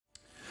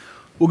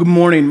Well, good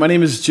morning. My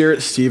name is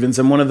Jarrett Stevens.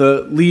 I'm one of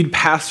the lead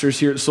pastors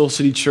here at Soul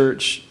City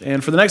Church.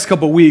 And for the next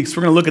couple of weeks,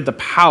 we're going to look at the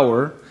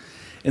power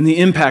and the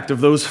impact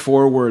of those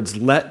four words,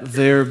 let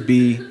there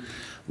be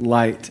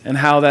light, and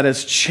how that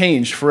has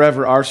changed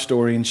forever our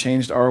story and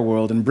changed our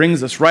world and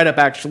brings us right up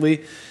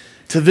actually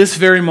to this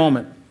very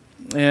moment.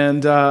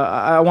 And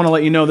I want to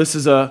let you know this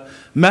is a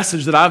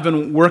message that I've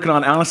been working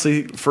on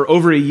honestly for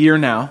over a year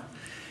now.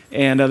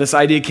 And this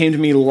idea came to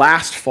me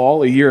last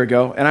fall, a year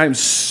ago, and I'm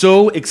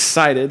so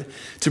excited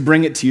to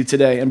bring it to you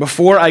today. And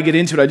before I get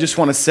into it, I just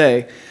want to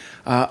say,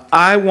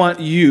 I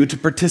want you to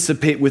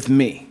participate with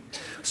me.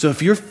 So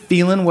if you're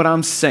feeling what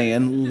I'm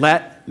saying,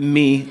 let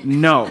me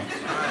know,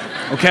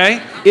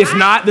 okay? If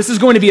not, this is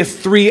going to be a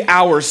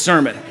 3-hour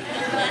sermon.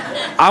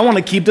 I want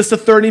to keep this to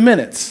 30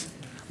 minutes.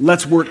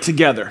 Let's work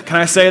together. Can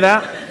I say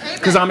that?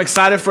 Because I'm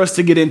excited for us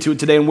to get into it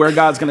today and where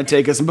God's going to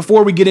take us. And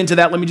before we get into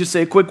that, let me just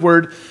say a quick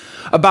word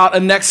about a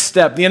next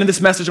step. At the end of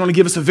this message, I want to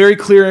give us a very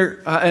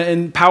clear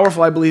and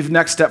powerful, I believe,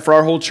 next step for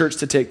our whole church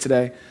to take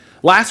today.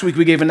 Last week,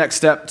 we gave a next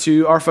step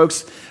to our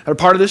folks that are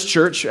part of this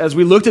church. As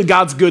we looked at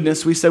God's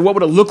goodness, we said, what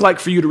would it look like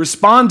for you to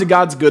respond to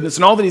God's goodness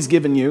and all that He's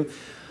given you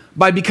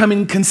by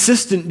becoming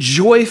consistent,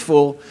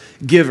 joyful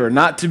giver,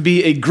 not to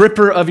be a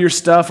gripper of your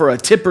stuff or a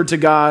tipper to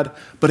God,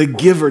 but a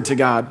giver to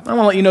God. I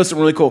want to let you know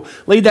something really cool.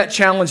 Laid that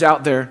challenge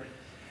out there,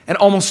 and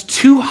almost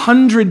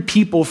 200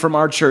 people from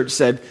our church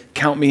said,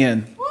 count me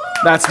in.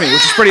 That's me,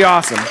 which is pretty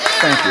awesome.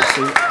 Thank you.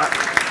 So,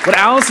 what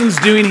Allison's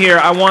doing here,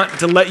 I want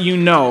to let you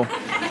know,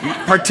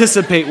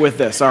 participate with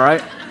this, all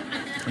right?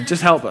 And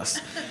just help us.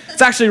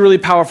 It's actually a really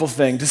powerful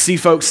thing to see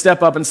folks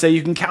step up and say,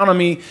 you can count on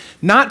me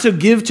not to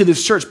give to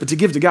this church, but to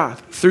give to God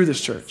through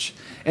this church,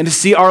 and to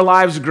see our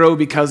lives grow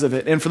because of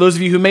it. And for those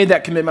of you who made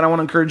that commitment, I want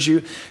to encourage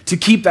you to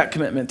keep that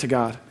commitment to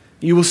God.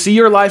 You will see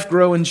your life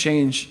grow and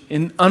change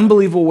in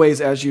unbelievable ways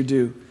as you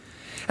do.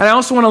 And I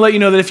also want to let you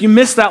know that if you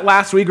missed that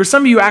last week, or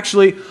some of you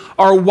actually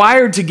are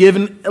wired to give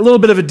in a little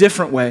bit of a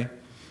different way,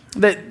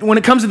 that when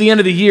it comes to the end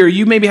of the year,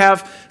 you maybe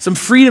have some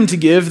freedom to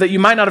give that you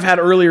might not have had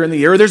earlier in the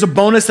year, or there's a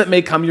bonus that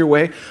may come your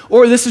way,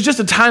 or this is just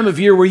a time of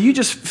year where you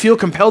just feel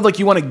compelled like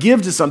you want to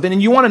give to something,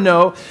 and you want to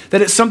know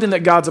that it's something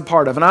that God's a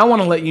part of. And I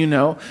want to let you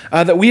know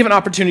that we have an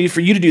opportunity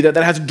for you to do that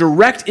has a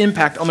direct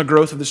impact on the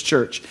growth of this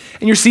church.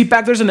 In your seat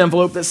back, there's an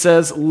envelope that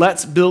says,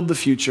 let's build the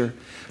future.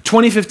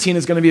 2015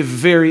 is going to be a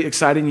very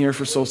exciting year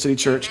for Soul City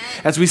Church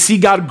as we see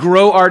God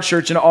grow our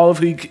church and all of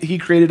who He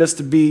created us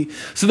to be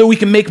so that we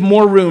can make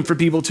more room for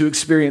people to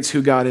experience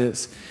who God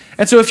is.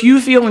 And so if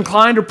you feel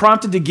inclined or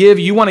prompted to give,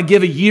 you want to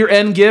give a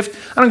year-end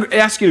gift, I'm going to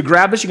ask you to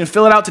grab this. You can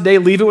fill it out today,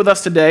 leave it with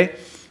us today,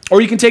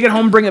 or you can take it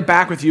home and bring it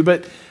back with you.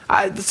 But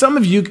some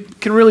of you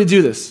can really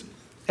do this,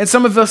 and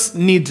some of us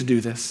need to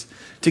do this,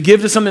 to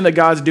give to something that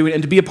God's doing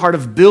and to be a part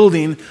of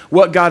building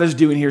what God is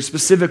doing here,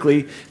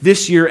 specifically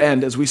this year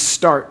end as we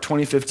start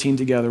 2015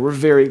 together. We're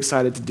very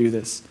excited to do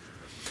this.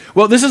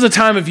 Well, this is a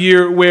time of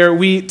year where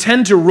we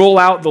tend to roll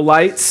out the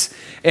lights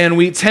and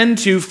we tend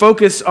to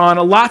focus on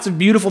lots of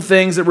beautiful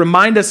things that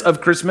remind us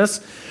of Christmas,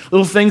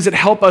 little things that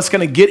help us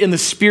kind of get in the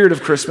spirit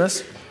of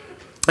Christmas.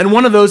 And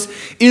one of those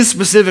is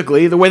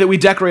specifically the way that we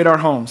decorate our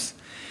homes.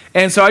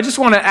 And so I just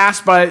want to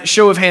ask by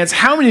show of hands,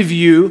 how many of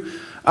you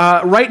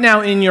right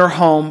now in your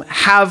home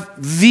have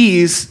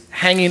these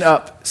hanging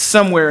up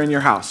somewhere in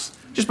your house?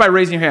 Just by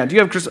raising your hand. Do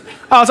you have Christmas?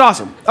 Oh, it's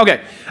awesome.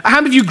 Okay. How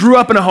many of you grew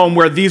up in a home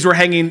where these were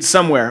hanging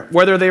somewhere,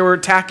 whether they were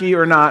tacky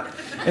or not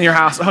in your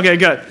house? Okay,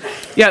 good.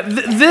 Yeah,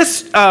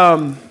 these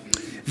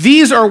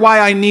are why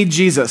I need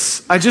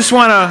Jesus. I just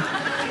want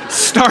to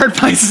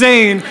start by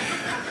saying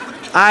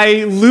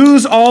I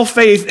lose all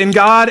faith in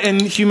God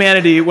and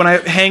humanity when I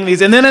hang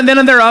these. And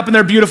then they're up and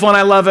they're beautiful and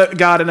I love it,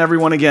 God and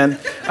everyone again.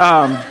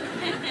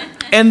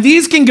 And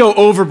these can go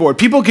overboard.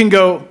 People can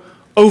go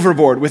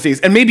overboard with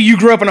these. And maybe you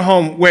grew up in a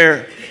home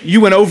where you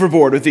went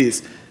overboard with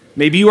these.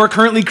 Maybe you are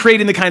currently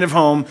creating the kind of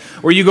home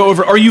where you go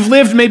over, or you've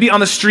lived maybe on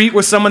the street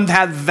where someone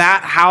had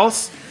that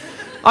house.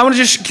 I want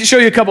to just show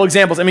you a couple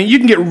examples. I mean, you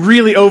can get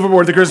really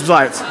overboard with the Christmas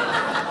lights.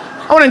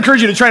 I want to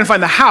encourage you to try and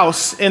find the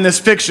house in this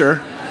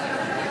picture.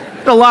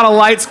 A lot of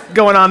lights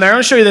going on there. I'm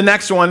going to show you the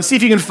next one. See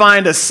if you can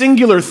find a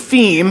singular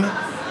theme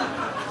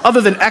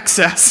other than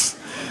excess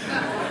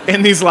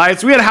in these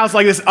lights. We had a house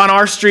like this on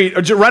our street,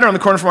 or right around the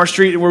corner from our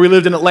street where we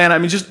lived in Atlanta. I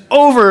mean, just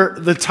over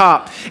the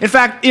top. In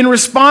fact, in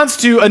response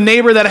to a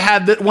neighbor that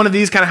had one of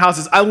these kind of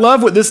houses, I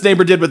love what this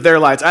neighbor did with their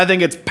lights. I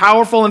think it's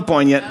powerful and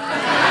poignant.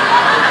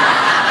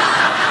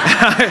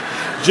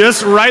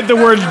 Just write the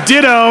word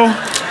ditto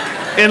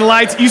in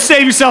lights. You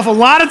save yourself a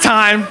lot of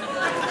time.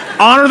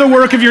 Honor the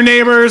work of your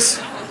neighbors.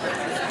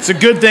 It's a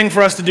good thing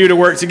for us to do to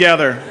work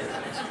together.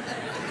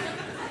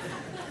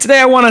 Today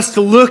I want us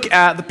to look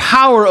at the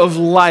power of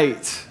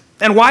light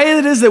and why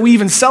it is that we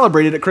even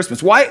celebrate it at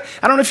Christmas. Why?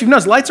 I don't know if you've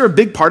noticed, lights are a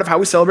big part of how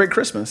we celebrate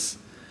Christmas.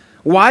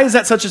 Why is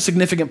that such a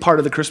significant part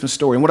of the Christmas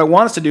story? And what I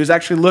want us to do is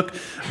actually look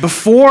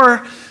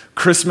before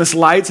Christmas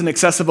lights and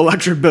excessive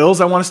electric bills.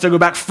 I want us to go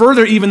back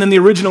further even than the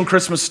original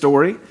Christmas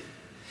story.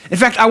 In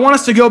fact, I want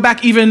us to go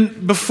back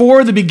even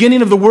before the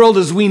beginning of the world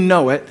as we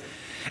know it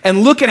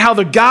And look at how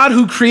the God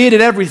who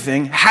created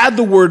everything had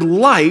the word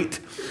light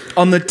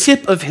on the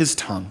tip of his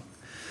tongue.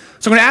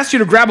 So I'm going to ask you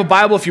to grab a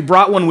Bible if you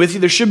brought one with you.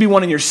 There should be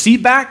one in your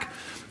seat back,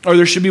 or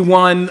there should be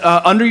one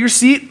under your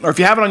seat, or if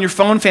you have it on your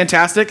phone,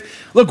 fantastic.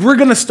 Look, we're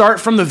going to start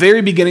from the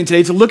very beginning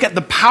today to look at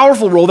the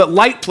powerful role that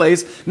light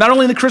plays, not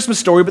only in the Christmas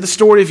story, but the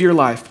story of your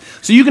life.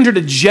 So you can turn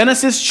to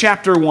Genesis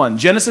chapter 1.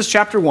 Genesis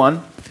chapter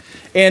 1.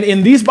 And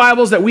in these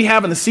Bibles that we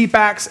have in the seat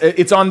backs,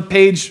 it's on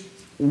page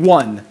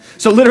 1.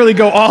 So literally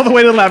go all the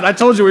way to the left. I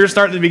told you we were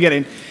starting at the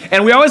beginning.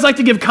 And we always like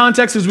to give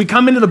context as we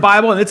come into the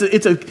Bible, and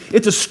it's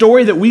a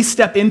story that we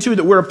step into,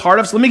 that we're a part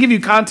of. So let me give you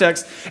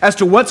context as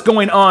to what's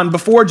going on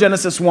before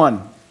Genesis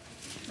 1.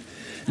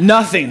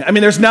 Nothing. I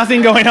mean, there's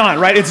nothing going on,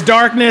 right? It's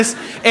darkness,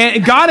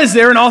 and God is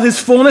there in all his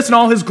fullness and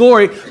all his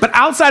glory, but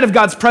outside of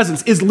God's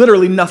presence is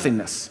literally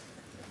nothingness,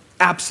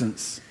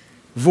 absence,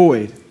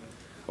 void,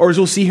 or as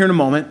we'll see here in a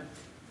moment,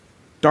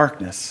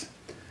 darkness.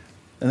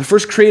 And the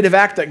first creative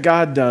act that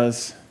God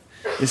does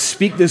is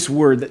speak this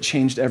word that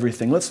changed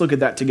everything. Let's look at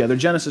that together.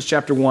 Genesis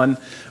chapter 1,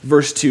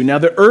 verse 2. Now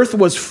the earth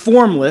was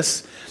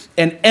formless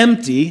and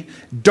empty.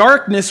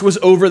 Darkness was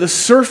over the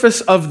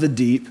surface of the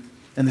deep,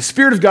 and the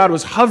Spirit of God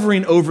was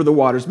hovering over the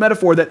waters.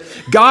 Metaphor that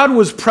God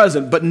was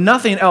present, but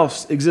nothing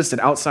else existed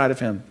outside of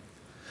him.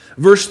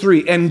 Verse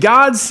 3, and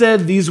God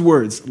said these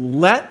words,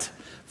 let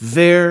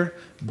there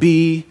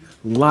be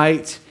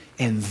light,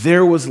 and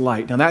there was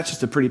light. Now that's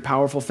just a pretty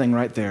powerful thing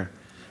right there.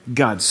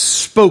 God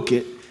spoke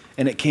it,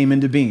 and it came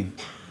into being.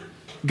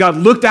 God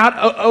looked out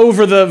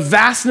over the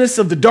vastness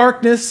of the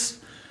darkness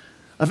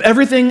of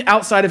everything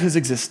outside of his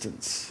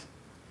existence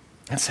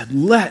and said,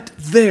 let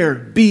there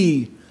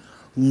be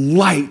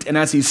light. And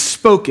as he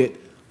spoke it,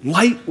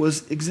 light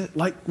was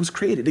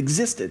created,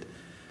 existed.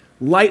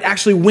 Light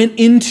actually went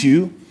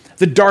into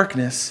the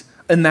darkness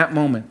in that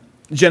moment.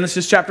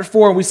 Genesis chapter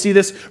 4, we see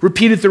this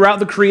repeated throughout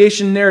the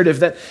creation narrative,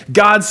 that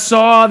God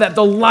saw that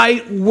the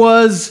light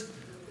was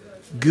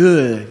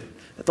good.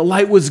 That the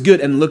light was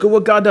good. And look at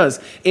what God does.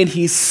 And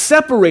he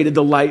separated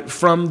the light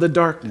from the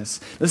darkness.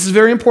 This is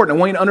very important. I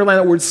want you to underline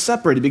that word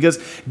separated, because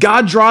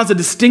God draws a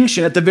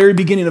distinction at the very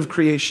beginning of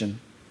creation.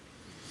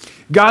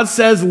 God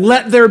says,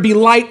 let there be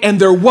light, and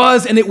there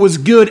was, and it was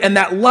good. And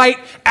that light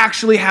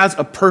actually has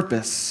a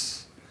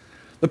purpose.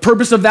 The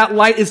purpose of that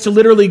light is to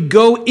literally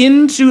go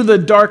into the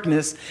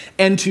darkness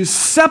and to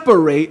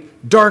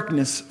separate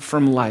darkness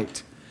from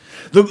light.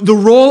 The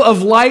role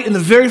of light in the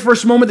very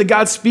first moment that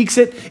God speaks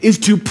it is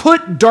to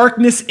put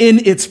darkness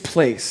in its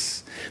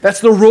place. That's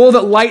the role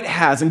that light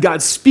has, and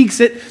God speaks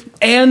it,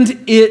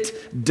 and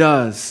it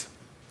does.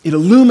 It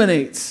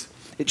illuminates,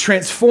 it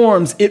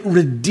transforms, it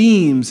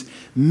redeems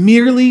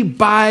merely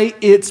by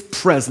its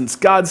presence.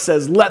 God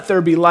says, let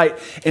there be light,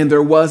 and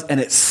there was,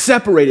 and it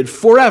separated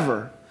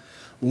forever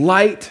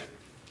light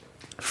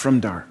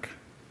from dark.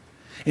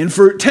 And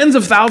for tens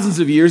of thousands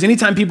of years,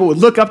 anytime people would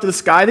look up to the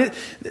sky, this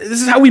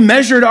is how we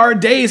measured our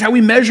days, how we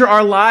measure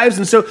our lives.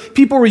 And so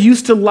people were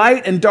used to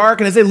light and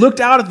dark. And as they looked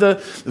out at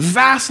the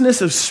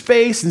vastness of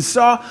space and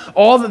saw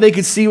all that they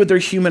could see with their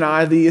human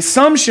eye, the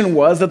assumption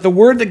was that the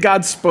word that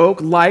God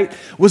spoke, light,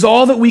 was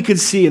all that we could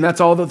see, and that's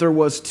all that there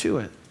was to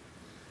it.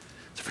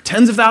 So for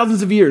tens of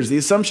thousands of years, the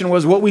assumption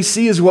was what we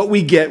see is what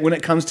we get when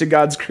it comes to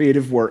God's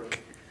creative work.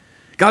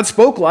 God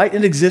spoke light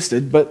and it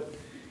existed, but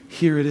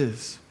here it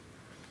is.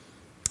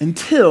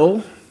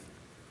 Until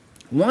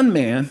one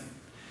man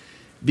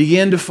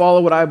began to follow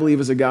what I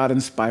believe is a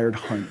God-inspired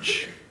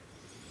hunch.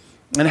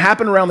 And it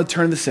happened around the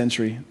turn of the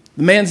century.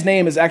 The man's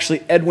name is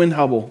actually Edwin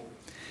Hubble.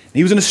 And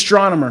he was an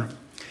astronomer.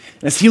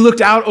 And as he looked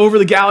out over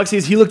the galaxy,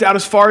 as he looked out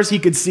as far as he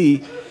could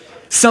see,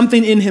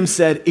 something in him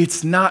said,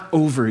 it's not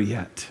over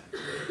yet.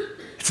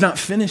 It's not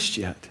finished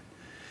yet.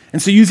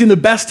 And so using the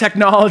best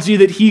technology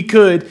that he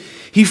could,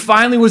 he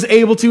finally was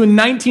able to, in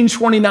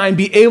 1929,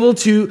 be able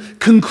to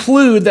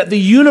conclude that the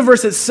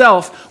universe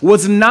itself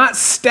was not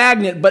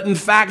stagnant, but in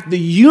fact, the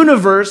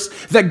universe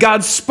that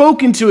God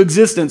spoke into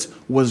existence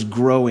was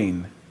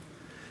growing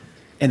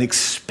and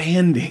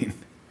expanding.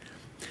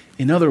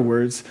 In other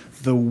words,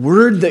 the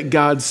word that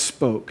God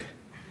spoke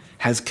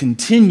has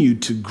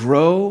continued to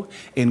grow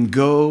and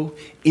go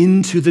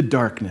into the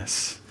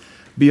darkness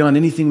beyond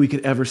anything we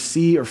could ever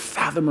see or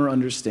fathom or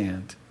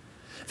understand.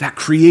 That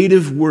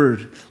creative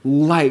word,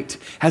 light,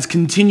 has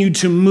continued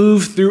to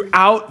move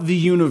throughout the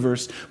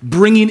universe,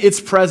 bringing its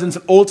presence,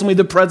 and ultimately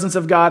the presence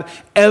of God,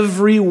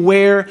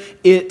 everywhere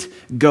it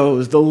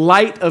goes. The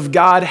light of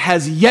God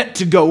has yet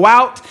to go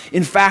out.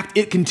 In fact,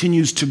 it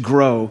continues to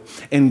grow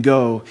and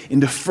go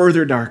into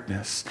further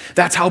darkness.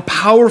 That's how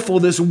powerful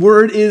this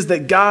word is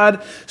that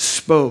God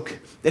spoke,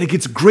 that it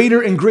gets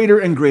greater and greater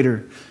and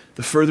greater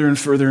the further and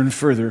further and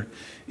further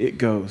it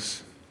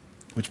goes.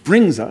 Which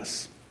brings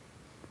us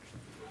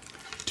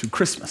to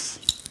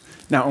Christmas.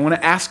 Now, I want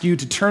to ask you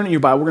to turn in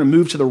your Bible. We're going to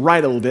move to the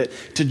right a little bit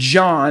to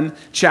John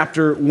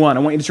chapter 1. I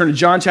want you to turn to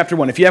John chapter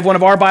 1. If you have one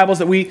of our Bibles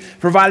that we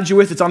provided you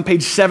with, it's on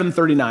page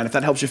 739, if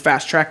that helps you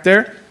fast track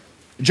there.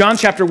 John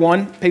chapter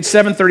 1, page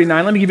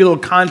 739. Let me give you a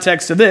little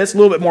context to this, a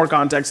little bit more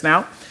context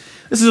now.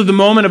 This is the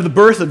moment of the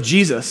birth of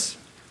Jesus.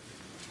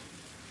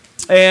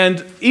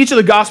 And each of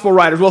the gospel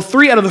writers, well,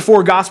 3 out of the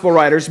 4 gospel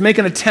writers make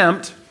an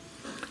attempt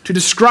to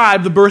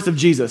describe the birth of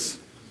Jesus.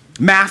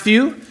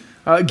 Matthew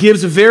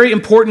gives a very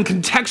important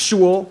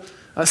contextual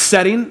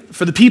setting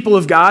for the people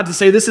of God to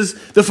say this is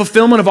the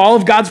fulfillment of all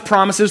of God's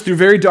promises through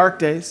very dark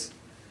days.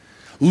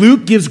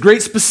 Luke gives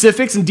great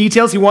specifics and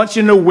details. He wants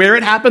you to know where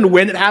it happened,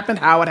 when it happened,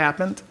 how it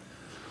happened.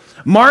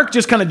 Mark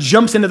just kind of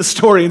jumps into the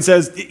story and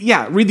says,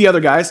 yeah, read the other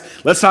guys.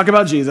 Let's talk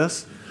about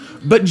Jesus.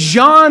 But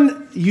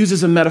John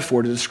uses a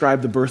metaphor to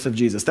describe the birth of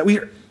Jesus that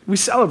we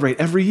celebrate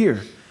every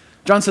year.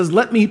 John says,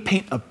 let me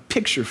paint a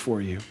picture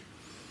for you.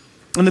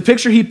 And the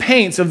picture he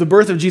paints of the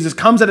birth of Jesus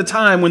comes at a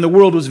time when the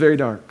world was very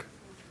dark.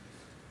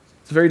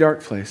 It's a very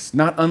dark place,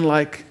 not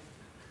unlike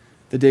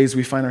the days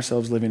we find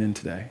ourselves living in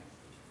today.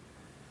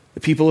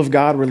 The people of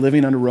God were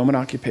living under Roman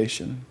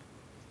occupation.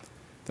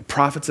 The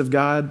prophets of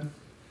God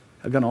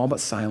had gone all but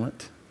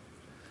silent.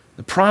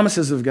 The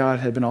promises of God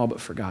had been all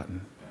but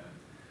forgotten.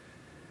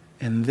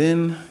 And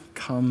then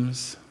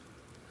comes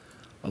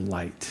a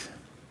light.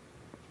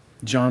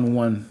 John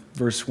 1,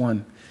 verse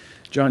 1.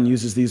 John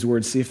uses these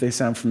words, see if they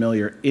sound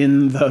familiar.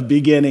 In the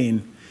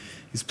beginning.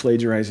 He's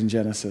plagiarizing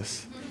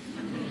Genesis.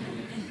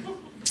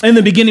 In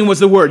the beginning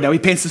was the Word. Now he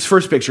paints this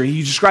first picture.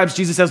 He describes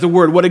Jesus as the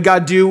Word. What did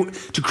God do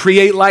to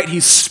create light? He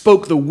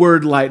spoke the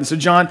word light. And so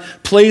John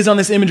plays on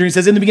this imagery. He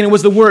says, in the beginning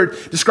was the Word,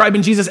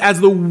 describing Jesus as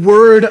the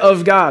Word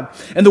of God.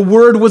 And the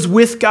Word was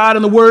with God,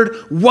 and the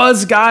Word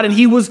was God, and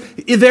he was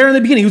there in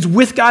the beginning. He was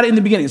with God in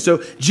the beginning.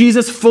 So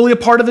Jesus, fully a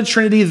part of the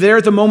Trinity, there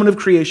at the moment of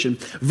creation.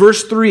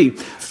 Verse 3,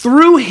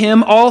 through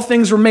him all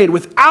things were made.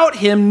 Without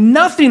him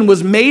nothing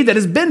was made that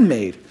has been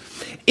made.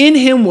 In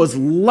him was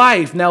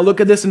life. Now look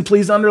at this and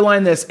please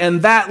underline this.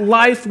 And that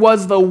life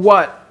was the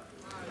what?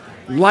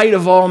 Light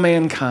of all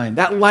mankind.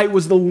 That light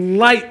was the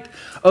light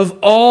of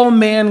all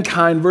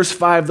mankind. Verse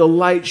 5, the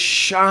light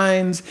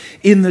shines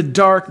in the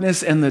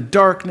darkness, and the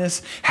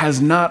darkness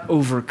has not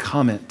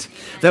overcome it.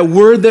 That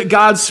word that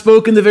God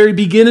spoke in the very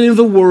beginning of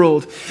the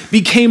world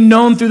became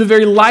known through the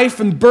very life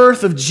and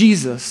birth of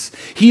Jesus.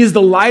 He is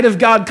the light of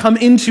God come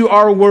into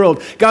our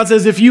world. God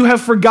says, if you have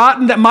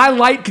forgotten that my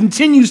light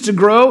continues to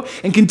grow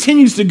and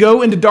continues to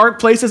go into dark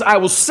places, I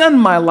will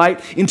send my light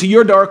into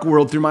your dark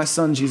world through my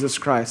Son, Jesus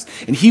Christ.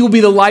 And he will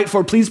be the light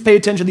for, please pay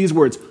attention to these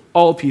words,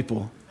 all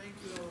people.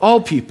 All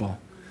people.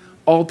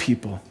 All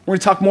people. We're going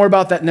to talk more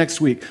about that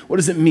next week. What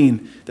does it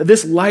mean? That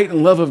this light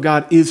and love of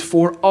God is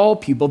for all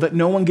people, that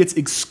no one gets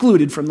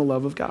excluded from the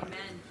love of God. Amen.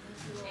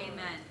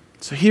 Amen.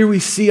 So here we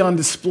see on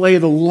display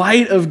the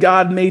light of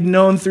God made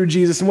known through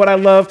Jesus. And what I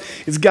love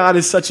is God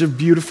is such a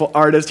beautiful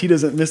artist. He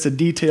doesn't miss a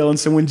detail. And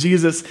so when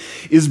Jesus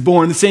is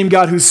born, the same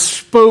God who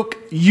spoke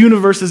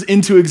universes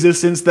into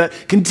existence that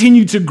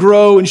continue to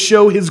grow and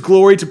show his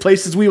glory to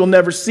places we will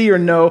never see or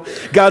know,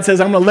 God says,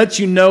 I'm going to let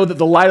you know that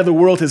the light of the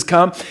world has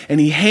come.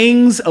 And he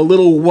hangs a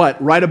little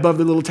what right above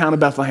the little town of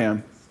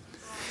Bethlehem?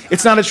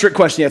 It's not a trick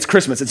question. Yeah, it's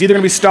Christmas. It's either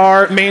going to be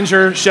star,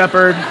 manger,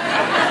 shepherd,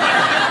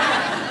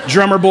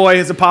 drummer boy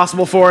is a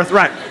possible fourth.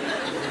 Right.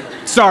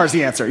 Star is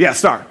the answer. Yeah,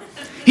 star.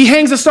 He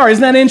hangs a star.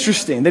 Isn't that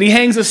interesting? That he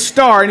hangs a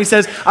star and he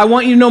says, I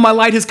want you to know my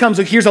light has come.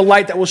 So here's a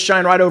light that will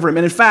shine right over him.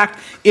 And in fact,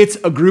 it's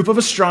a group of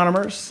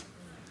astronomers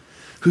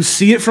who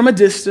see it from a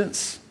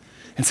distance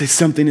and say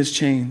something has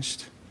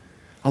changed.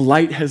 A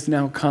light has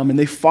now come. And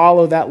they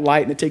follow that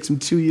light, and it takes them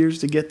 2 years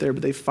to get there,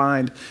 but they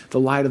find the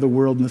light of the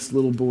world in this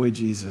little boy,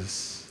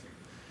 Jesus.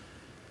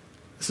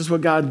 This is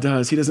what God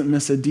does. He doesn't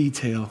miss a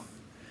detail.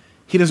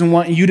 He doesn't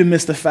want you to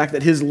miss the fact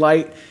that his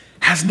light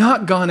has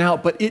not gone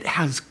out, but it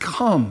has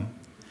come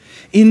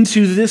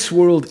into this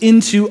world,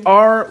 into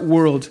our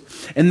world.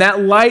 And that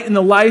light in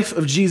the life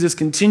of Jesus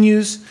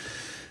continues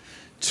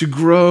to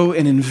grow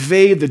and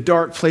invade the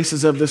dark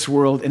places of this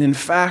world. And in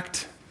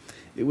fact,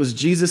 it was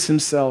Jesus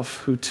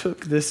himself who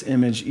took this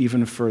image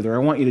even further. I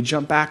want you to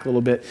jump back a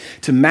little bit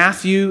to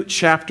Matthew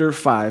chapter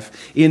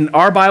 5. In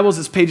our Bibles,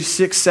 it's page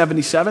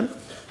 677.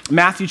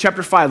 Matthew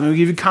chapter 5, let me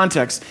give you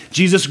context.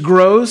 Jesus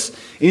grows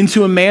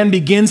into a man,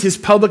 begins his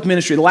public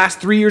ministry. The last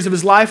 3 years of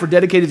his life were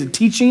dedicated to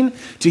teaching,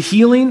 to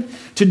healing,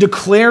 to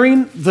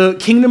declaring the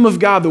kingdom of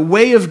God, the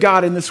way of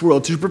God in this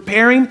world, to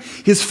preparing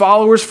his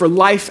followers for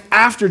life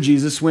after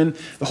Jesus when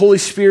the Holy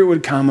Spirit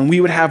would come and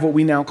we would have what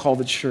we now call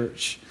the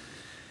church.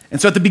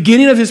 And so at the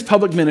beginning of his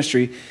public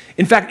ministry,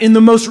 in fact, in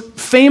the most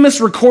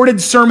famous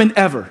recorded sermon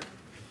ever,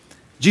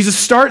 Jesus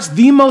starts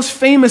the most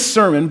famous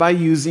sermon by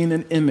using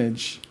an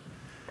image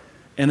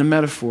and a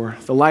metaphor.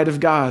 The light of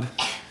God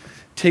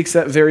takes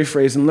that very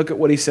phrase, and look at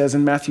what he says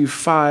in Matthew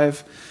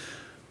 5,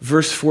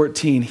 verse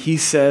 14. He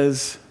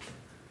says,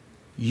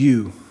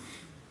 you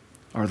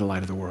are the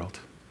light of the world.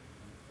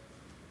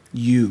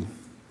 You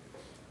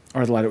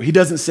are the light of the world. He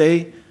doesn't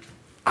say,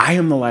 I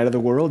am the light of the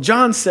world.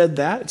 John said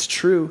that. It's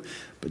true.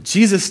 But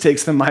Jesus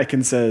takes the mic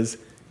and says,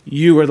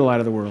 you are the light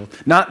of the world.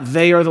 Not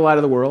they are the light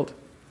of the world.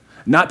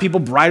 Not people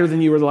brighter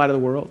than you are the light of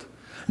the world.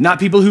 Not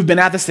people who've been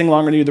at this thing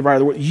longer than you, the light of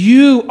the world.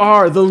 You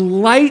are the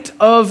light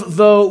of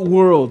the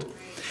world.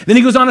 Then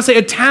he goes on to say,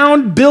 a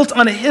town built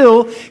on a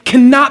hill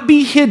cannot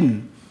be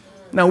hidden.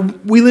 Now,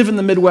 we live in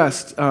the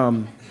Midwest.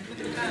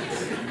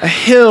 A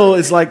hill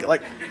is like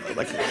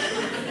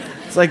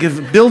it's like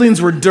if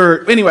buildings were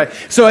dirt. Anyway,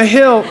 so a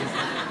hill,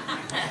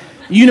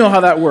 you know how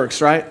that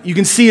works, right? You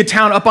can see a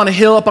town up on a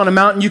hill, up on a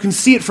mountain. You can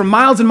see it from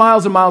miles and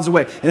miles and miles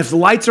away. And if the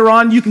lights are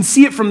on, you can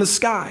see it from the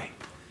sky.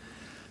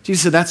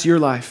 Jesus said, that's your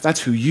life.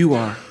 That's who you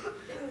are.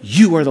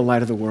 You are the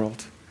light of the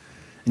world.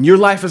 And your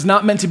life is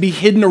not meant to be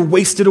hidden or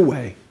wasted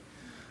away,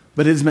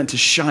 but it is meant to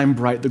shine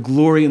bright, the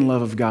glory and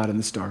love of God in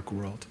this dark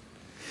world.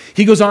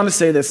 He goes on to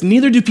say this,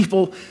 neither do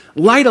people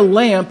light a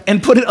lamp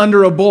and put it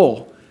under a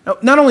bowl. Now,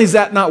 not only is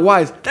that not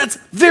wise, that's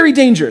very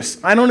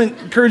dangerous. I don't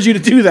encourage you to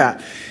do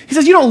that. He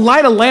says you don't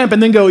light a lamp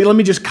and then go, let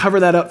me just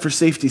cover that up for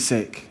safety's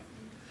sake.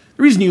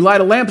 The reason you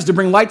light a lamp is to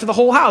bring light to the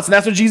whole house, and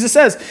that's what Jesus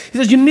says. He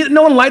says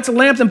no one lights a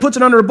lamp and puts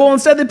it under a bowl.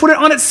 Instead, they put it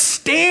on its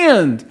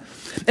stand,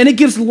 and it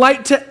gives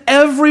light to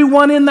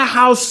everyone in the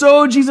house.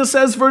 So, Jesus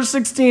says, verse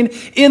 16,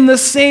 in the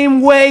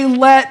same way,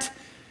 let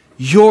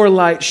your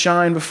light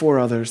shine before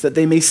others, that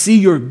they may see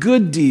your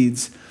good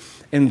deeds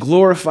and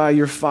glorify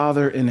your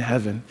Father in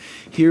heaven.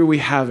 Here we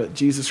have it,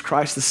 Jesus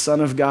Christ, the Son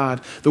of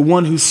God, the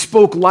one who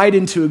spoke light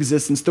into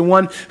existence, the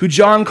one who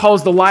John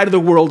calls the light of the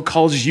world,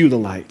 calls you the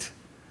light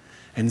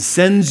and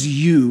sends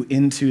you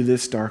into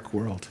this dark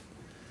world.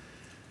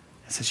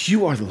 It says,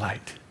 you are the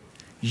light.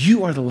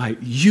 You are the light.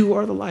 You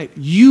are the light.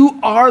 You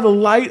are the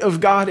light of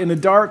God in a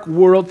dark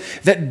world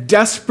that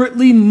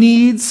desperately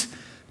needs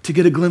to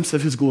get a glimpse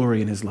of his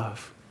glory and his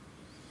love.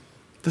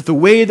 That the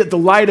way that the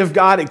light of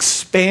God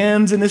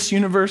expands in this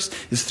universe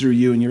is through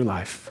you and your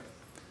life.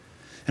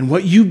 And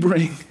what you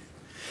bring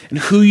and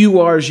who you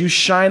are as you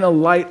shine a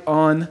light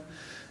on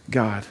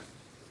God.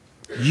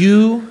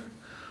 You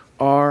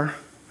are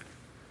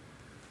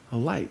a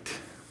light.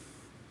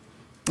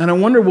 And I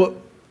wonder what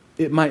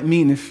it might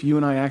mean if you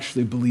and I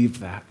actually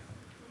believed that.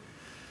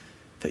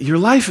 That your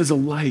life is a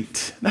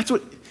light. That's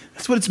what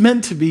it's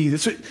meant to be.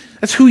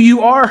 That's who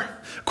you are.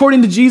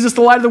 According to Jesus,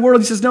 the light of the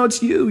world, he says, no,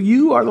 it's you.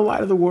 You are the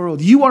light of the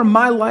world. You are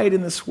my light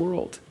in this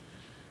world.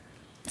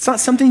 It's not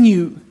something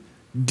you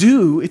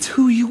do, it's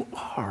who you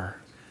are.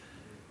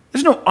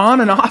 There's no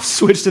on and off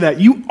switch to that.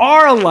 You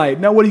are a light.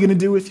 Now, what are you going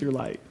to do with your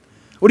light?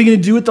 What are you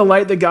going to do with the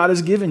light that God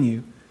has given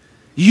you?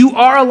 You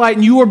are a light,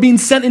 and you are being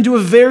sent into a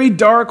very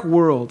dark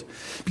world.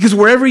 Because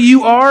wherever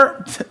you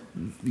are,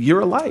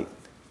 you're a light.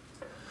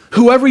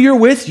 Whoever you're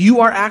with, you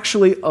are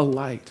actually a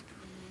light.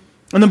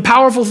 And the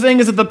powerful thing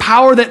is that the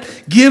power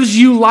that gives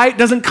you light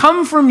doesn't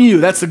come from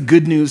you. That's the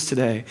good news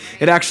today.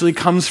 It actually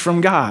comes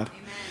from God.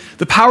 Amen.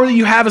 The power that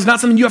you have is not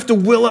something you have to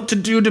will up to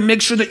do to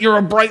make sure that you're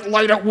a bright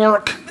light at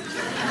work.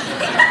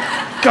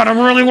 Got to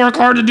really work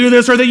hard to do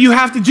this, or that you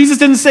have to. Jesus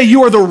didn't say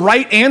you are the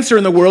right answer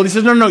in the world. He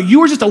says, no,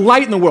 you are just a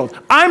light in the world.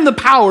 I'm the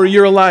power,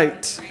 you're a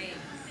light.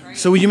 Right.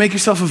 So will you make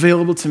yourself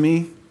available to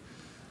me?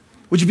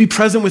 Would you be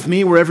present with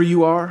me wherever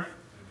you are?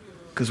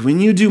 Because when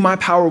you do, my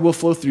power will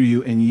flow through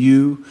you, and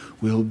you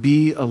will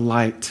be a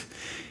light.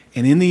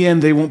 And in the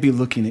end, they won't be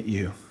looking at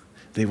you.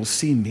 They will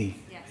see me.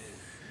 Yes.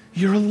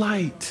 You're a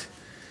light.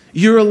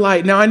 You're a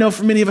light. Now, I know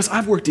for many of us,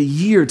 I've worked a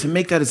year to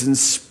make that as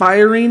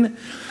inspiring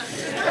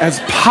as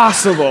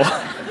possible.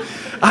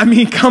 I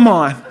mean, come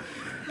on.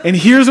 And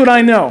here's what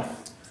I know.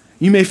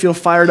 You may feel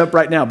fired up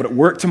right now, but at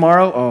work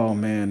tomorrow, oh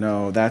man,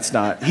 no,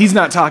 he's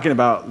not talking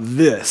about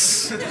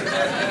this.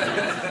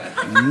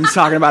 He's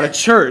talking about a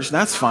church.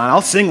 That's fine.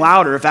 I'll sing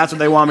louder if that's what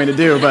they want me to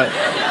do, but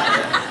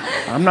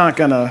I'm not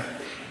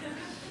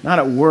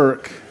at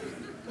work.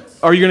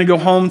 Or you're going to go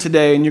home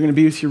today and you're going to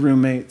be with your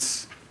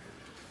roommates.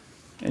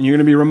 And you're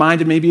going to be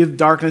reminded maybe of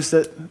darkness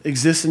that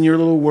exists in your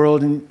little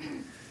world, and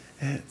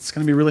it's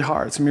going to be really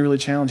hard. It's going to be really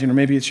challenging. Or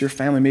maybe it's your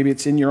family. Maybe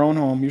it's in your own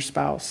home. Your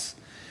spouse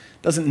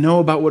doesn't know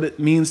about what it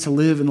means to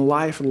live in the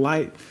life and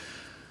light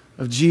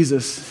of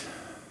Jesus.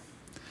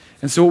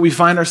 And so what we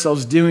find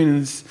ourselves doing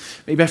is,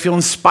 maybe I feel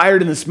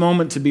inspired in this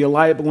moment to be a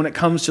light, but when it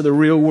comes to the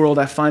real world,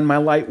 I find my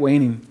light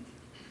waning.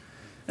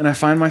 And I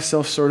find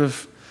myself sort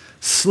of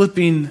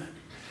slipping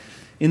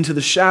into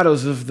the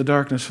shadows of the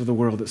darkness of the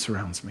world that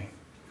surrounds me.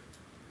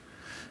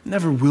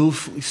 Never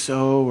willfully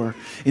so, or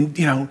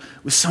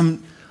with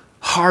some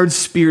hard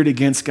spirit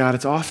against God.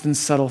 It's often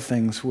subtle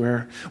things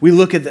where we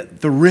look at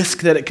the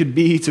risk that it could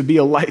be to be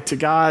a light to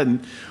God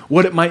and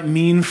what it might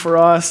mean for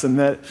us, and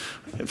that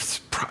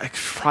it's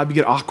probably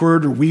get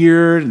awkward or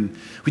weird, and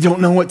we don't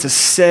know what to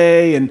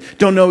say and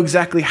don't know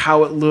exactly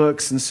how it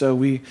looks, and so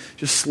we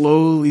just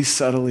slowly,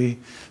 subtly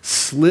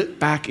slip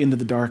back into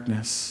the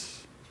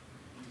darkness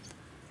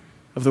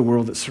of the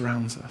world that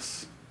surrounds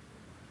us.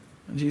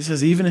 And Jesus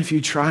says, even if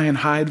you try and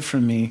hide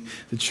from me,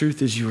 the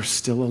truth is you are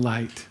still a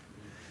light.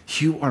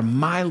 You are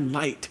my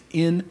light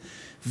in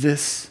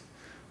this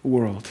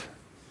world.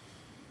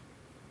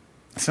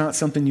 It's not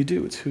something you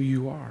do, it's who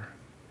you are.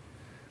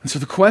 And so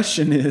the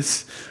question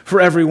is, for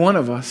every one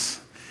of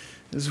us,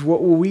 is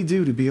what will we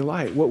do to be a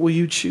light? What will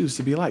you choose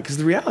to be a light? Because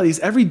the reality is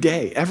every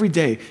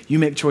day, you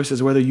make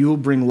choices whether you will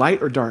bring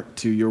light or dark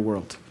to your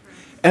world.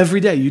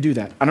 Every day you do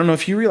that. I don't know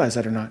if you realize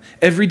that or not.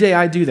 Every day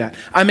I do that.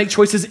 I make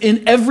choices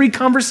in every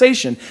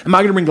conversation. Am I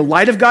going to bring the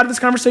light of God to this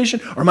conversation,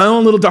 or my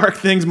own little dark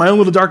things, my own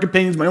little dark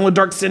opinions, my own little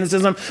dark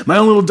cynicism, my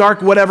own little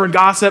dark whatever,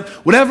 gossip,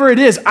 whatever it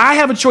is? I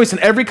have a choice in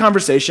every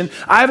conversation.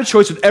 I have a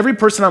choice with every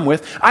person I'm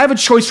with. I have a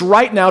choice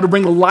right now to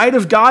bring the light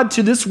of God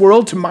to this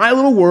world, to my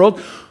little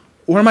world,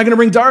 or am I going to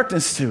bring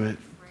darkness to it?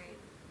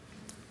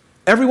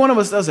 Every one of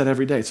us does that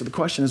every day. So the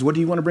question is, what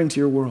do you want to bring to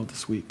your world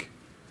this week?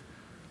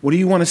 What do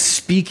you want to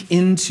speak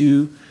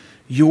into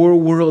your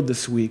world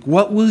this week?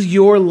 What will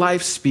your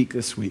life speak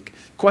this week?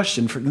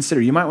 Question for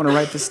consider. You might want to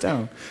write this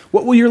down.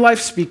 What will your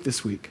life speak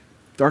this week?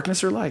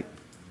 Darkness or light?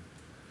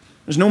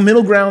 There's no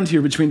middle ground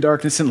here between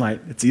darkness and light.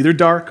 It's either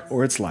dark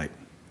or it's light.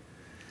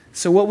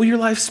 So what will your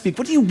life speak?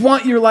 What do you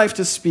want your life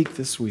to speak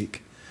this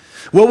week?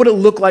 What would it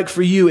look like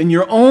for you in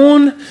your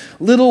own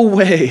little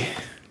way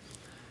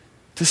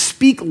to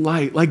speak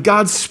light, like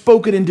God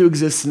spoke it into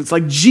existence,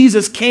 like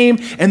Jesus came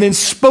and then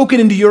spoke it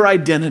into your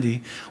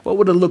identity? What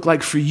would it look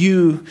like for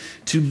you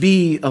to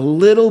be a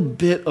little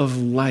bit of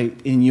light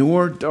in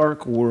your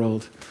dark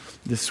world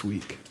this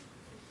week?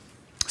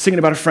 Thinking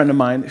about a friend of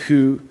mine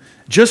who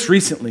just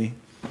recently,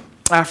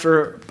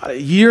 after about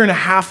a 1.5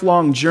 year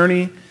long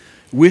journey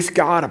with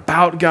God,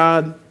 about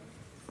God,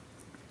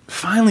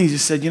 finally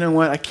just said, you know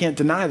what, I can't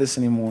deny this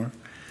anymore.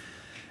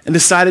 And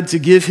decided to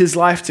give his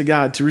life to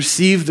God, to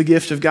receive the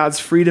gift of God's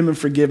freedom and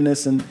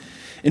forgiveness. And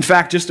in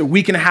fact, just a 1.5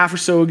 weeks or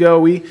so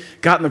ago, we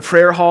got in the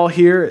prayer hall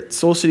here at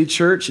Soul City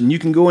Church, and you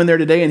can go in there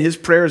today, and his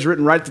prayer is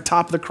written right at the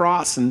top of the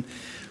cross, and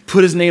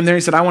put his name there. He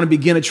said, I want to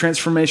begin a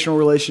transformational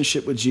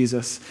relationship with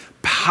Jesus.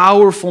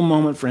 Powerful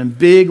moment for him,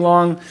 big,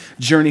 long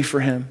journey for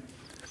him.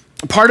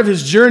 Part of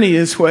his journey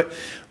is what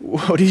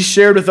he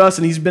shared with us,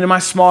 and he's been in my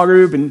small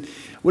group, and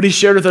what he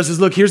shared with us is,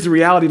 look, here's the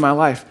reality of my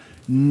life.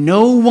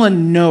 No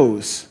one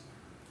knows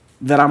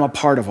that I'm a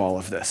part of all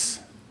of this.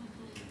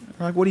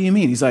 We're like, what do you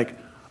mean? He's like,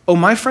 oh,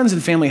 my friends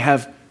and family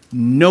have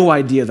no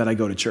idea that I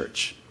go to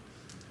church.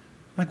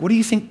 I'm like, what do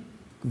you think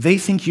they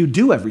think you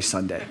do every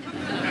Sunday?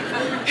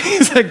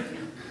 He's like,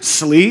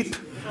 sleep.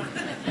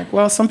 I'm like,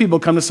 well, some people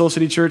come to Soul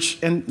City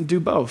Church and do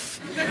both.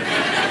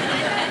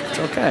 It's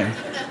okay.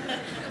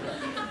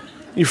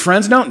 Your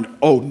friends don't?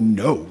 Oh,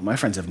 no, my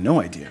friends have no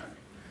idea.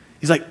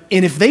 He's like,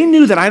 and if they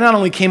knew that I not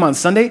only came on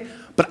Sunday,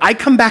 but I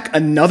come back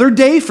another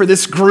day for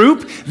this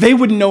group, they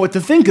wouldn't know what to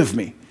think of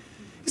me.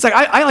 He's like,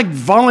 I like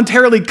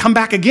voluntarily come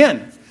back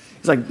again.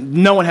 He's like,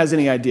 no one has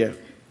any idea.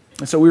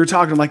 And so we were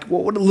talking, like,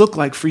 what would it look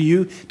like for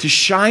you to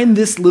shine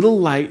this little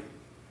light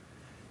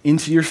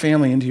into your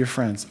family, into your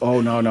friends?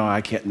 Oh, no,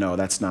 I can't. No,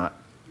 that's not,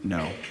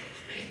 no.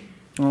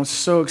 I was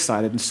so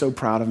excited and so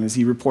proud of him as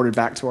he reported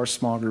back to our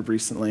small group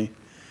recently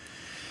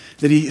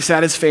that he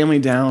sat his family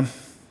down,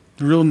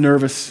 real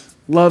nervous,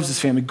 loves his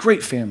family,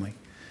 great family,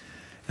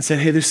 and said,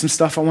 hey, there's some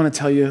stuff I want to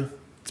tell you.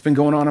 It's been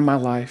going on in my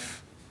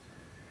life.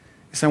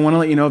 He said, I want to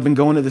let you know I've been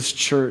going to this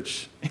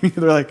church. And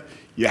they're like,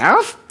 you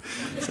have?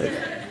 It's like,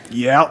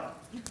 yeah.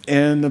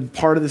 And I'm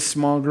part of this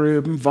small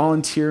group. I'm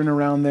volunteering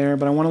around there,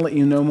 but I want to let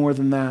you know more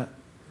than that.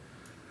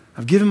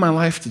 I've given my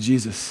life to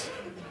Jesus.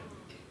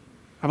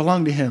 I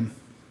belong to him.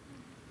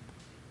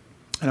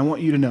 And I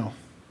want you to know.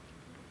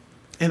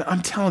 And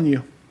I'm telling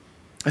you,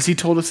 as he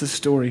told us this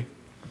story,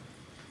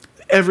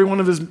 every one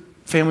of his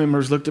family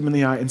members looked him in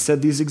the eye and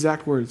said these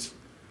exact words.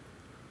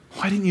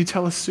 Why didn't you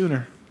tell us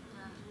sooner?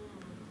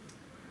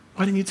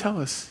 Why didn't you tell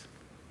us?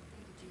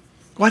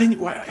 Why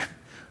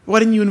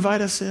didn't you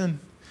invite us in?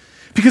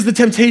 Because the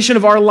temptation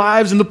of our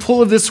lives and the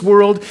pull of this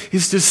world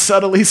is to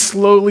subtly,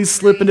 slowly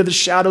slip into the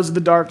shadows of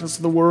the darkness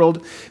of the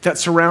world that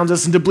surrounds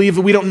us and to believe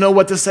that we don't know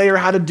what to say or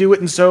how to do it,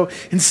 and so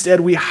instead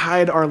we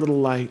hide our little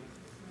light.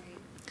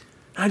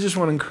 I just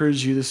want to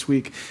encourage you this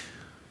week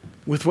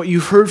with what you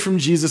heard from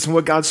Jesus and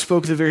what God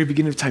spoke at the very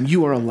beginning of time.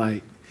 You are a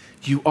light.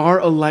 You are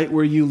a light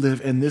where you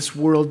live, and this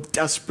world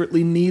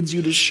desperately needs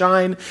you to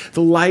shine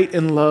the light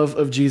and love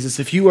of Jesus.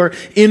 If you are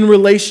in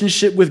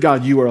relationship with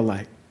God, you are a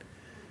light.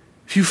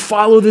 If you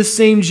follow this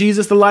same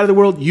Jesus, the light of the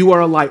world, you are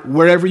a light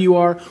wherever you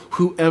are,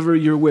 whoever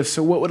you're with.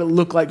 So what would it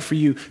look like for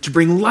you to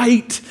bring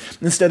light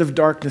instead of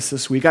darkness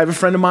this week? I have a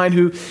friend of mine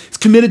who is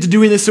committed to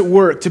doing this at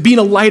work, to being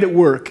a light at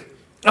work.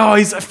 Oh,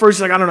 he's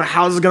like, I don't know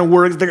how this is going to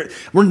work.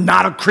 We're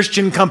not a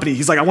Christian company.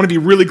 He's like, I want to be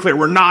really clear.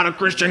 We're not a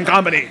Christian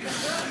company.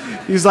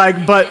 He's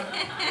like, but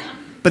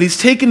he's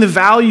taken the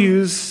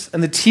values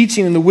and the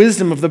teaching and the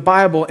wisdom of the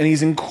Bible, and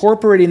he's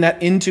incorporating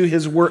that into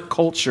his work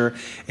culture,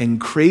 and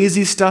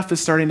crazy stuff is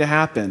starting to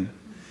happen.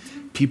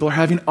 People are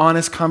having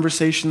honest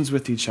conversations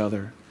with each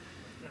other.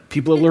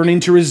 People are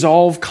learning to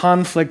resolve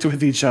conflict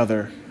with each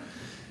other.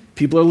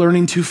 People are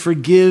learning to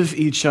forgive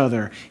each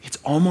other. It's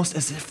almost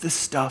as if this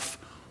stuff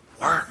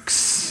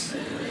works.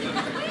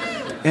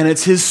 And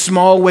it's his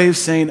small way of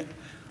saying,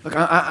 look,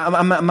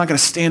 I'm not going to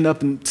stand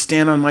up and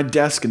stand on my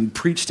desk and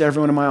preach to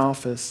everyone in my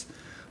office,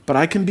 but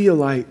I can be a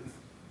light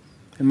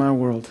in my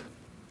world.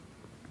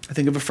 I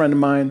think of a friend of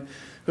mine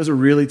who has a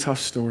really tough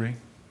story,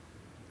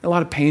 a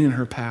lot of pain in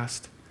her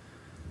past,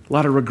 a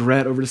lot of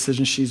regret over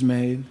decisions she's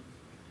made,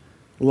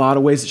 a lot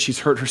of ways that she's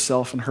hurt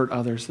herself and hurt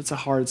others. It's a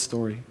hard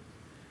story.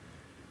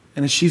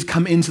 And as she's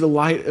come into the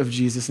light of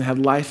Jesus and had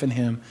life in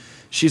him,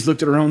 she's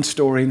looked at her own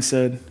story and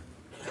said,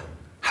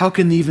 how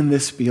can even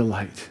this be a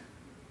light?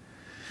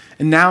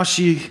 And now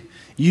she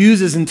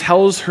uses and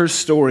tells her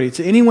story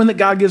to anyone that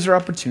God gives her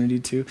opportunity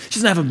to. She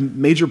doesn't have a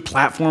major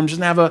platform. She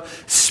doesn't have a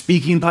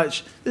speaking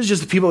platform. This is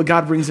just the people that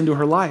God brings into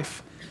her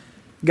life.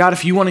 God,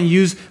 if you want to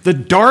use the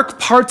dark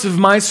parts of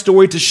my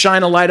story to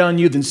shine a light on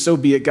you, then so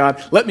be it,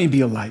 God. Let me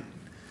be a light.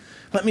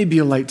 Let me be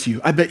a light to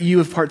you. I bet you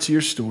have parts of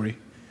your story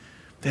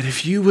that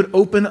if you would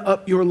open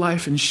up your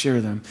life and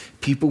share them,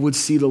 people would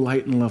see the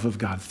light and love of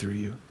God through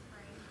you.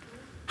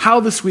 How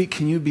this week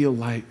can you be a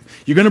light?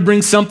 You're going to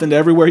bring something to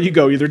everywhere you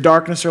go, either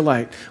darkness or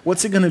light.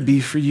 What's it going to be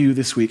for you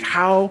this week?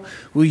 How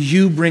will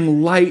you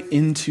bring light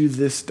into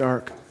this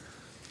dark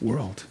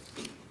world?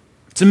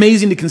 It's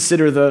amazing to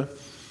consider the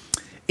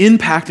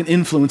impact and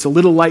influence a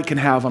little light can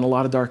have on a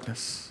lot of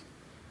darkness.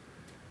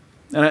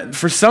 And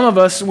for some of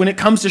us, when it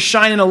comes to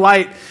shining a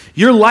light,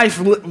 your life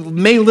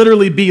may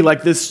literally be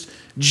like this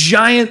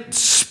giant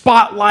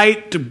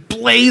spotlight to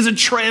blaze a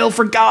trail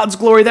for God's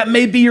glory. That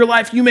may be your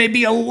life. You may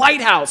be a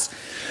lighthouse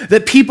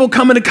that people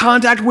come into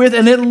contact with,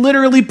 and it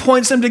literally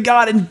points them to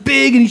God in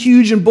big and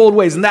huge and bold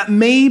ways. And that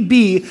may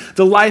be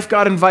the life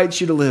God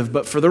invites you to live.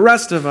 But for the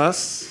rest of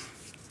us,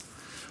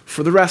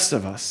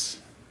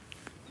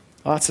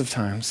 lots of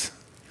times,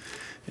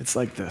 it's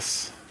like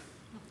this.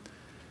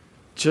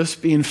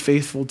 Just being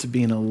faithful to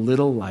being a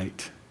little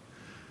light.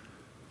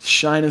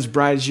 Shine as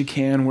bright as you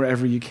can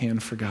wherever you can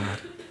for God.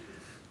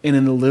 And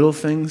in the little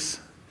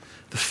things,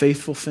 the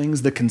faithful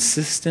things, the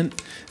consistent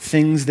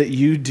things that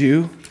you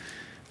do,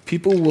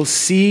 people will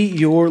see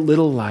your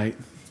little light.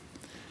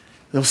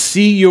 They'll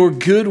see your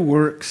good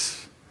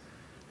works,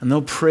 and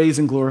they'll praise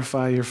and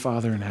glorify your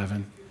Father in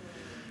heaven.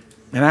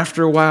 And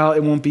after a while,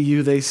 it won't be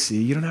you they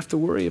see. You don't have to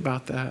worry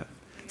about that.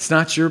 It's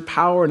not your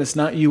power, and it's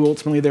not you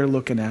ultimately they're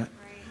looking at.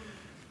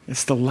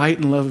 It's the light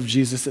and love of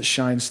Jesus that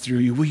shines through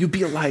you. Will you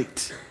be a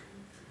light?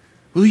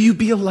 Will you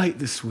be a light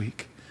this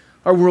week?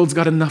 Our world's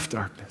got enough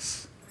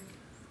darkness.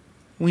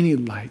 We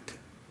need light.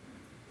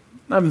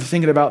 I've been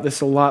thinking about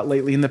this a lot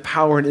lately and the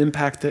power and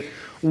impact that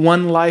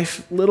one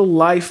life, little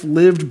life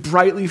lived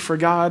brightly for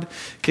God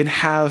can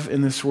have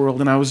in this world.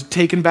 And I was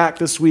taken back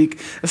this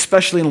week,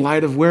 especially in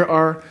light of where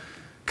our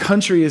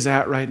country is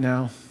at right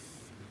now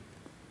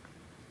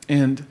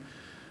and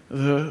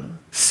the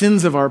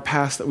sins of our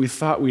past that we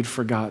thought we'd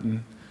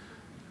forgotten,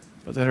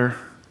 but that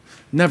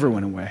never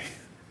went away.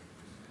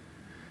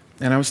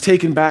 And I was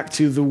taken back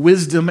to the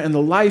wisdom and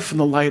the life and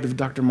the light of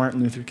Dr.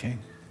 Martin Luther King.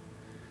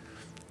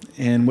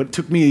 And what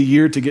took me a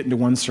year to get into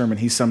one sermon,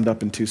 he summed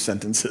up in 2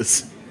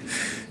 sentences.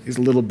 He's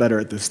a little better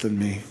at this than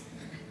me.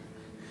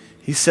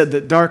 He said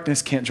that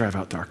darkness can't drive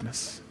out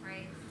darkness,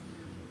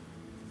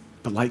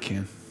 but light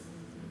can.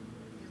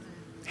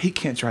 Hate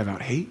can't drive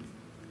out hate.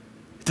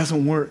 It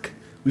doesn't work.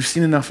 We've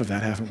seen enough of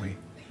that, haven't we?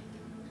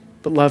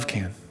 But love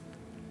can.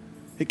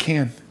 It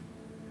can.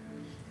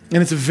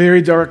 And it's a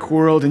very dark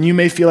world, and you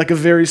may feel like a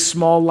very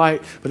small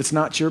light, but it's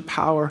not your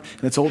power,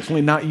 and it's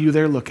ultimately not you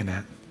they're looking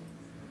at.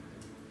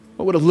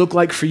 What would it look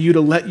like for you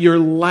to let your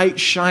light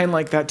shine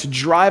like that, to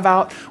drive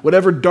out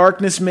whatever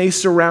darkness may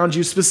surround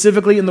you,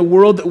 specifically in the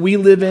world that we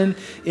live in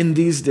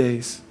these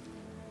days?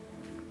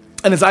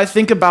 And as I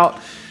think about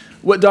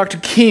what Dr.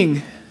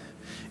 King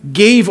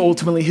gave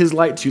ultimately his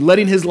light to,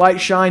 letting his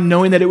light shine,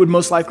 knowing that it would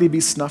most likely be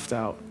snuffed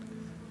out,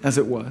 as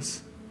it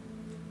was.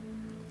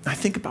 I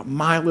think about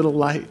my little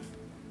light,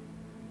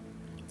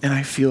 and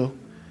I feel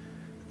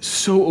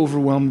so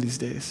overwhelmed these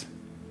days.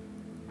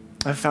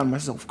 I've found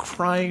myself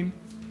crying,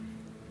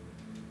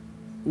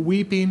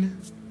 weeping,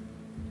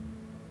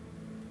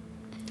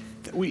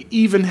 that we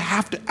even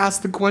have to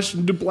ask the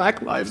question, do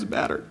Black lives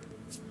matter?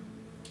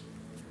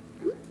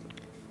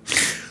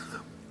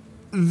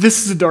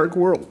 This is a dark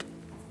world.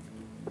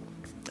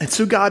 And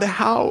so God,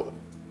 how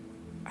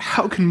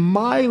can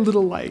my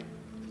little light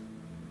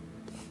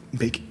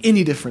make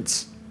any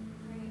difference?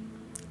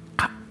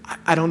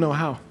 I don't know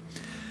how.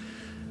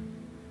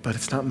 But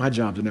it's not my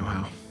job to know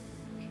how.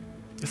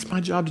 It's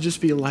my job to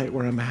just be a light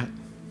where I'm at,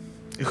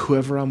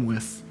 whoever I'm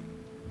with.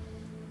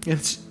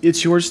 And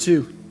it's yours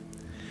too.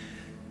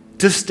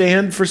 To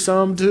stand for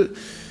some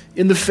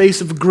in the face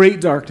of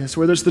great darkness,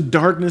 where there's the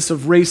darkness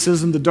of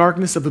racism, the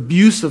darkness of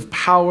abuse of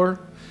power,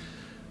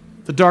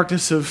 the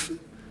darkness of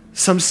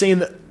some saying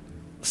that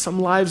some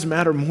lives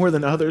matter more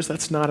than others.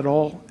 That's not at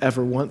all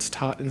ever once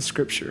taught in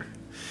Scripture.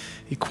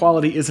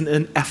 Equality isn't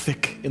an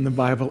ethic in the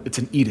Bible, it's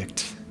an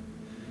edict.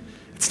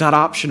 It's not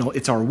optional,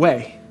 it's our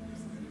way.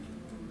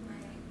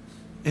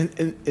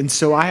 And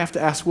so I have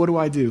to ask, what do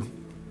I do?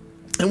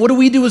 And what do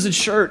we do as a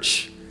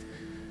church?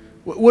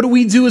 What do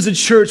we do as a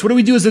church? What do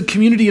we do as a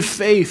community of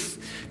faith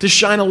to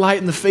shine a light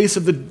in the face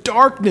of the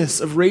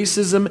darkness of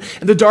racism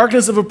and the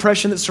darkness of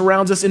oppression that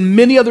surrounds us in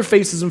many other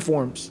faces and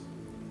forms?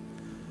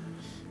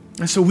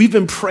 And so we've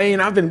been praying,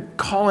 I've been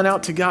calling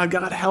out to God,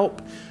 God,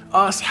 help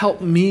us,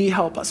 help me,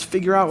 help us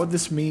figure out what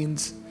this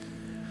means.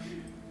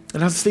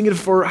 And I was thinking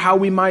for how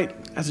we might,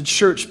 as a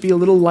church, be a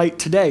little light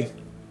today.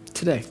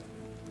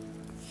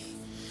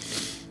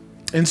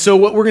 And so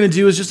what we're going to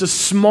do is just a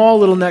small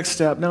little next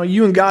step. Now,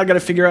 you and God got to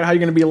figure out how you're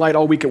going to be a light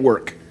all week at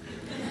work.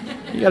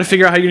 You got to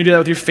figure out how you're going to do that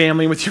with your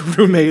family, with your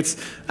roommates.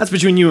 That's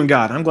between you and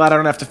God. I'm glad I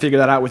don't have to figure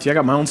that out with you. I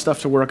got my own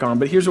stuff to work on.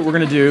 But here's what we're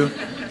going to do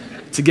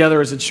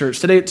together as a church.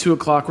 Today at 2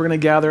 o'clock, we're going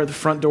to gather at the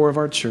front door of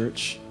our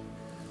church,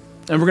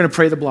 and we're going to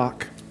pray the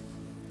block.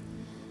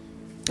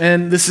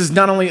 And this is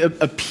not only a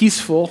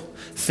peaceful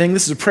thing,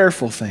 this is a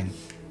prayerful thing.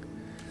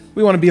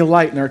 We want to be a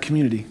light in our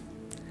community.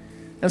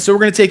 And so we're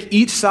going to take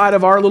each side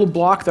of our little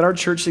block that our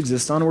church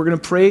exists on, and we're going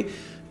to pray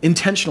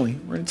intentionally.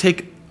 We're going to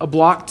take a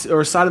block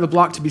or a side of the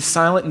block to be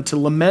silent and to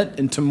lament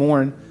and to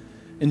mourn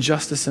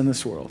injustice in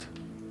this world,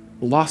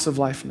 the loss of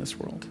life in this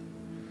world.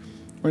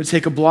 We're going to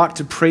take a block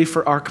to pray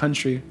for our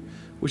country,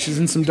 which is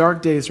in some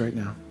dark days right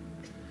now.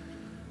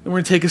 And we're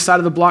going to take a side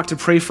of the block to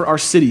pray for our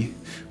city,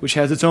 which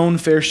has its own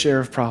fair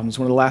share of problems,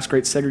 one of the last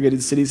great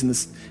segregated cities in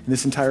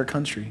this entire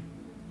country.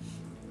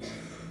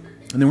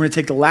 And then we're going to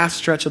take the last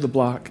stretch of the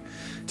block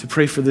to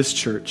pray for this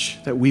church,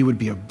 that we would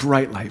be a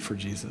bright light for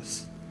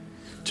Jesus.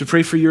 To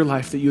pray for your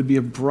life, that you would be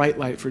a bright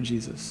light for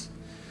Jesus.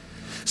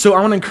 So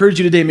I want to encourage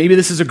you today, maybe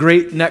this is a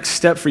great next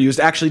step for you, is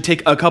to actually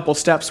take a couple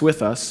steps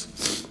with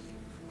us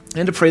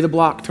and to pray the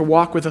block, to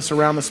walk with us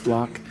around this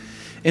block,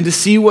 and to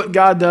see what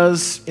God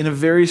does in a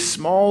very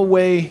small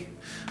way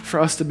for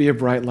us to be a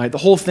bright light. The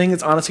whole thing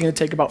is honestly going to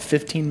take about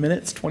 15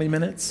 minutes, 20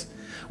 minutes.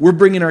 We're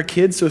bringing our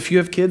kids, so if you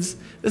have kids,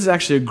 this is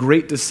actually a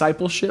great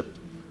discipleship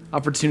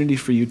opportunity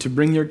for you to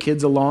bring your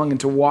kids along and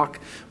to walk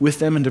with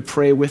them and to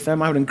pray with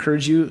them. I would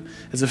encourage you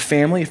as a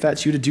family, if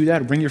that's you, to do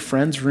that. Bring your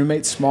friends,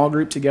 roommates, small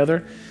group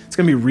together. It's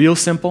going to be real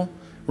simple.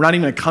 We're not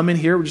even going to come in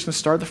here. We're just going to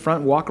start at the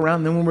front and walk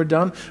around. And then when we're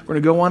done, we're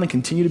going to go on and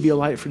continue to be a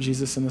light for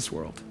Jesus in this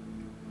world.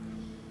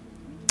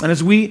 And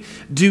as we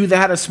do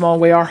that a small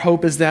way, our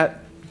hope is that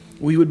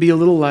we would be a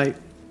little light.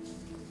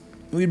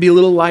 We'd be a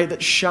little light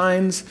that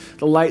shines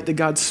the light that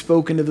God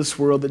spoke into this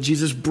world, that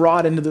Jesus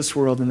brought into this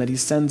world, and that he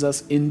sends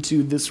us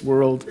into this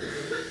world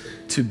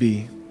to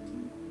be.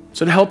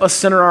 So to help us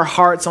center our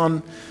hearts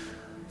on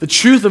the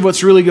truth of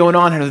what's really going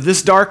on here, that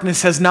this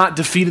darkness has not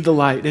defeated the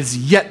light. It is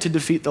yet to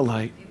defeat the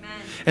light. Amen.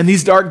 And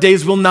these dark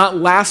days will not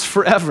last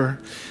forever,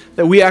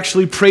 that we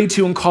actually pray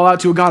to and call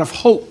out to a God of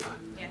hope.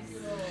 Yes.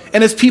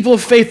 And as people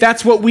of faith,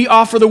 that's what we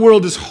offer the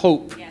world, is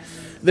hope. Yes.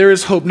 There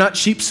is hope, not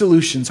cheap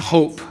solutions,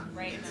 hope.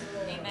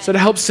 So to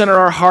help center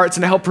our hearts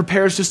and to help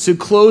prepare us just to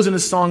close in a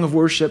song of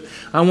worship,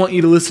 I want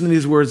you to listen to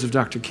these words of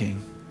Dr.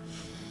 King.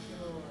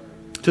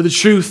 To the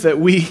truth that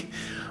we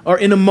are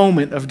in a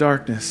moment of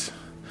darkness,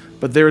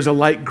 but there is a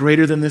light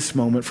greater than this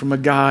moment from a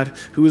God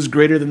who is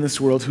greater than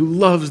this world, who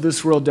loves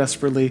this world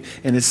desperately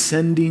and is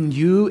sending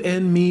you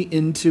and me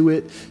into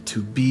it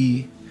to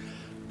be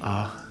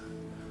a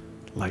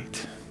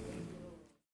light.